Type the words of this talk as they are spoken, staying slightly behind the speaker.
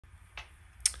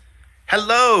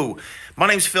Hello, my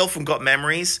name's Phil from Got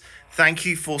Memories. Thank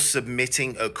you for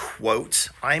submitting a quote.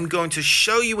 I'm going to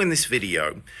show you in this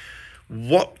video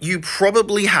what you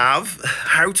probably have,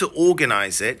 how to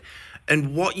organize it,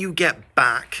 and what you get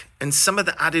back, and some of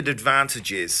the added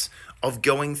advantages of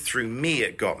going through me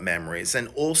at Got Memories, and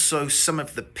also some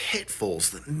of the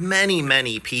pitfalls that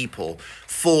many people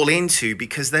fall into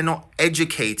because they're not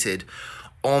educated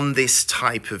on this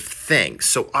type of thing.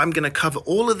 So I'm going to cover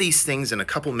all of these things in a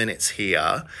couple minutes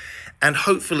here, and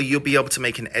hopefully you'll be able to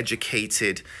make an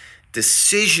educated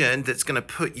decision that's going to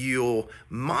put your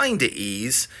mind at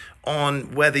ease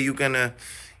on whether you're going to,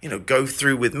 go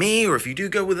through with me, or if you do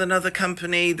go with another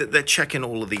company, that they're checking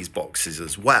all of these boxes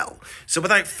as well. So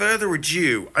without further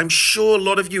ado, I'm sure a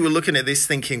lot of you are looking at this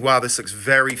thinking, wow, this looks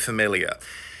very familiar.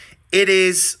 It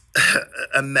is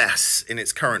a mess in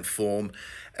its current form.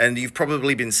 And you've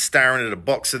probably been staring at a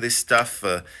box of this stuff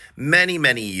for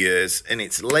many years, and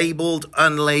it's labeled,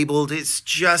 unlabeled. It's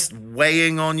just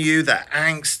weighing on you, the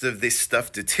angst of this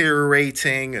stuff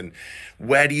deteriorating, and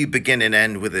where do you begin and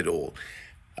end with it all?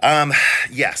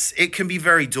 Yes, it can be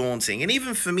very daunting. And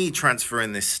even for me,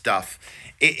 transferring this stuff,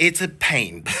 it's a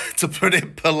pain, to put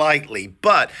it politely,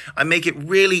 but I make it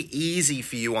really easy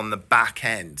for you on the back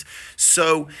end.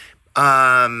 So,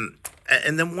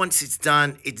 and then once it's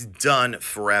done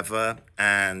forever.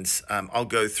 And I'll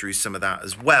go through some of that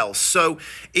as well. So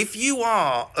if you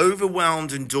are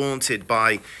overwhelmed and daunted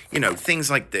by, things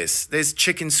like this, there's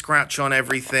chicken scratch on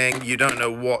everything, you don't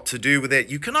know what to do with it,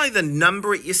 you can either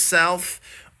number it yourself,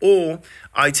 or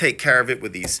I take care of it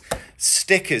with these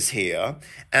stickers here.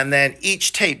 And then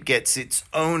each tape gets its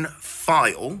own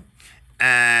file.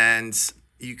 And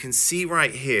you can see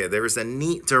right here, there is a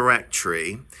neat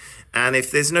directory. And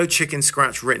if there's no chicken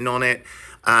scratch written on it,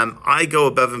 I go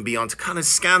above and beyond to kind of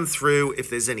scan through if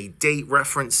there's any date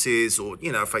references, or,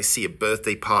 if I see a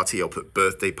birthday party, I'll put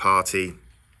birthday party.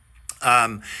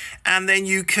 And then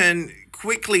you can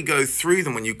quickly go through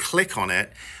them when you click on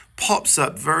it. Pops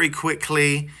up very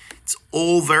quickly. It's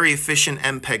all very efficient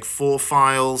MPEG-4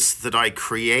 files that I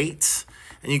create.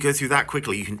 And you go through that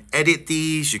quickly. You can edit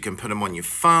these, you can put them on your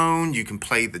phone, you can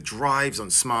play the drives on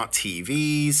smart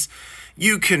TVs.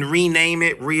 You can rename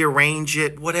it, rearrange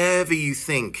it, whatever you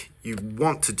think you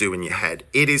want to do in your head.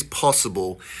 It is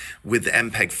possible with the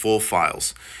MPEG-4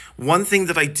 files. One thing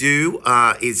that I do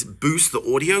is boost the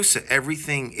audio, so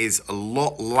everything is a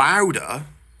lot louder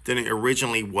than it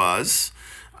originally was.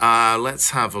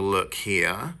 Let's have a look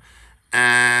here.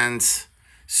 And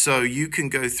so you can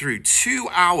go through 2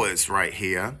 hours right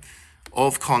here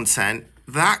of content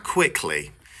that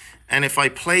quickly. And if I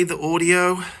play the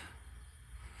audio,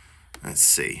 let's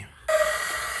see.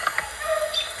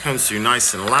 Comes through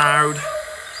nice and loud,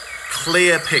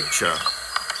 clear picture.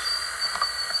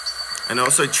 And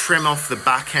also trim off the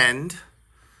back end,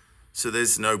 so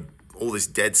there's no all this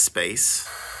dead space.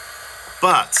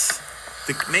 But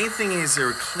the main thing is there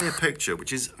a clear picture,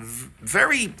 which is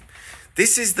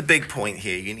this is the big point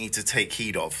here you need to take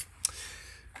heed of.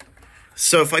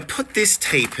 So if I put this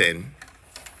tape in,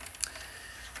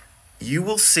 you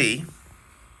will see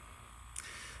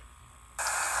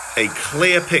a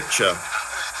clear picture.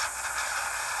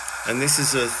 And this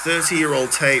is a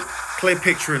 30-year-old tape, clear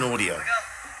picture and audio.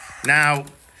 Now,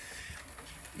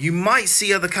 you might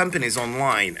see other companies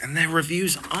online and their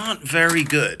reviews aren't very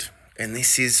good. And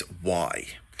this is why.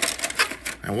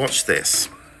 Now watch this.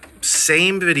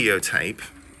 Same videotape.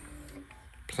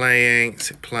 Playing,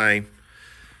 play.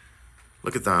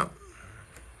 Look at that.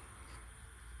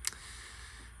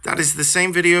 That is the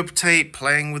same videotape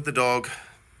playing with the dog.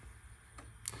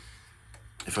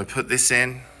 If I put this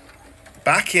in,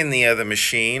 back in the other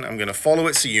machine, I'm going to follow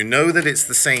it so you know that it's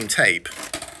the same tape.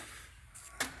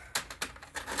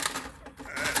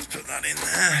 Let's put that in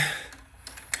there.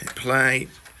 Hit play.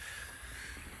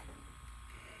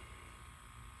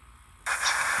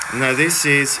 Now this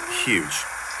is huge.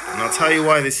 And I'll tell you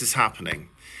why this is happening.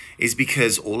 Is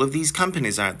because all of these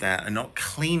companies out there are not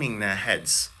cleaning their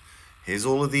heads. Here's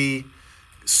all of the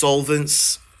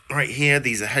solvents right here.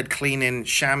 These are head cleaning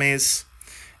chamois.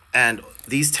 And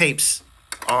these tapes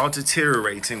are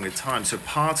deteriorating with time. So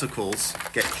particles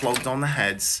get clogged on the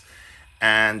heads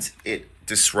and it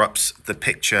disrupts the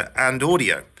picture and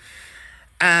audio.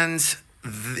 And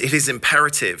it is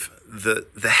imperative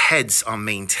that the heads are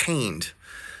maintained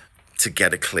to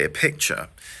get a clear picture.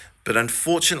 But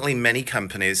unfortunately, many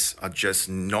companies are just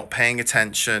not paying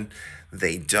attention.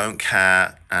 They don't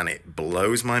care, and it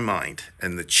blows my mind.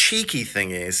 And the cheeky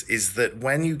thing is that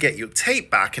when you get your tape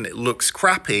back and it looks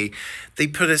crappy, they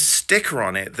put a sticker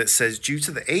on it that says, due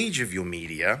to the age of your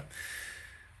media,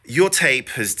 your tape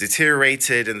has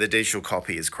deteriorated and the digital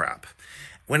copy is crap.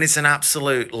 when it's an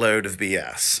absolute load of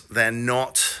BS. They're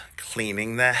not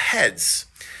cleaning their heads.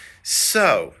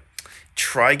 So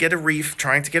trying to get a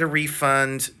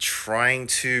refund, trying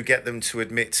to get them to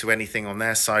admit to anything on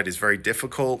their side is very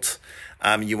difficult.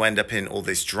 You end up in all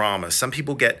this drama. Some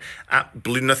people get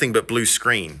nothing but blue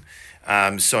screen.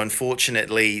 So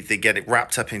unfortunately, they get it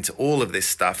wrapped up into all of this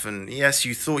stuff. And yes,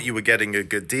 you thought you were getting a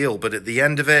good deal, but at the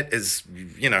end of it, as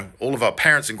you know, all of our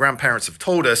parents and grandparents have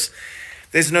told us,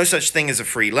 there's no such thing as a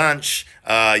free lunch.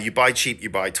 You buy cheap, you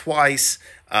buy twice.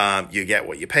 You get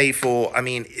what you pay for. I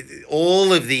mean,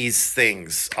 all of these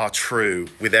things are true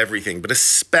with everything, but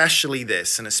especially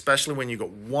this, and especially when you got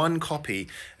one copy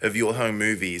of your home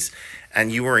movies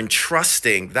and you are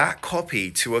entrusting that copy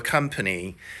to a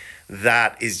company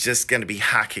that is just going to be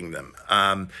hacking them.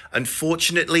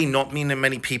 Unfortunately, not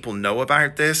many people know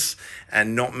about this,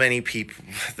 and not many people,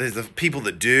 there's the people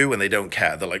that do and they don't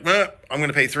care. They're like, I'm going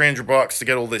to pay $300 to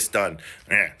get all this done.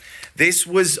 This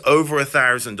was over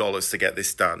 $1,000 to get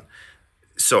this done.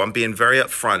 So I'm being very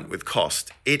upfront with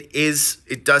cost.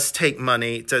 It does take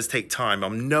money, it does take time.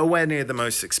 I'm nowhere near the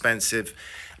most expensive,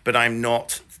 but I'm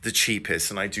not the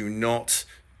cheapest, and I do not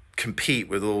compete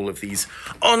with all of these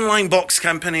online box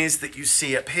companies that you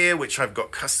see up here, which I've got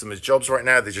customers' jobs right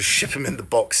now. They just ship them in the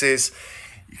boxes.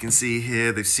 You can see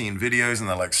here, they've seen videos and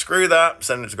they're like, screw that,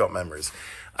 send it to Got Memories.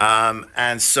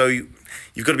 And so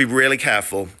you've got to be really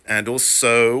careful. And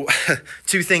also,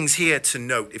 two things here to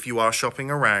note if you are shopping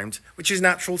around, which is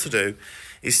natural to do,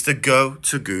 is to go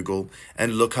to Google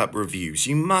and look up reviews.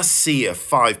 You must see a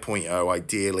 5.0,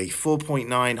 ideally,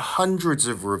 4.9, hundreds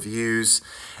of reviews,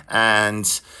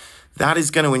 and that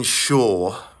is going to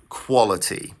ensure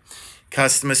quality.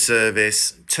 Customer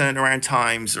service, turnaround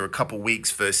times are a couple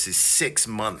weeks versus 6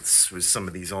 months with some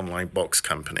of these online box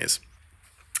companies.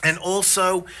 And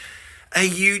also a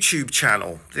YouTube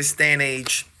channel. This day and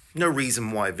age, no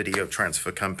reason why a video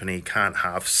transfer company can't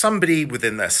have somebody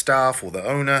within their staff or the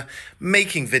owner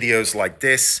making videos like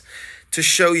this to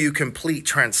show you complete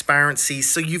transparency.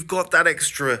 So you've got that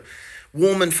extra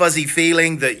warm and fuzzy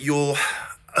feeling that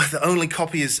the only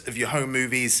copies of your home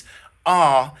movies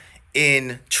are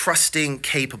in trusting,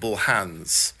 capable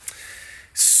hands.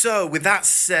 So with that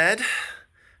said,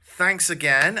 thanks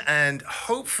again, and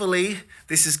hopefully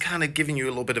this is kind of giving you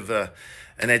a little bit of an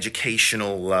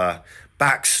educational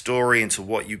backstory into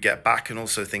what you get back, and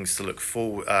also things to look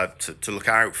to look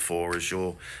out for as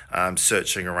you're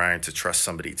searching around to trust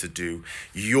somebody to do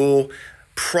your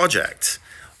project.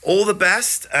 All the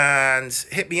best, and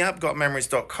hit me up,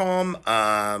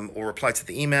 gotmemories.com, or reply to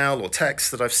the email or text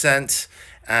that I've sent,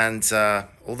 and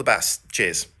all the best.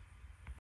 Cheers.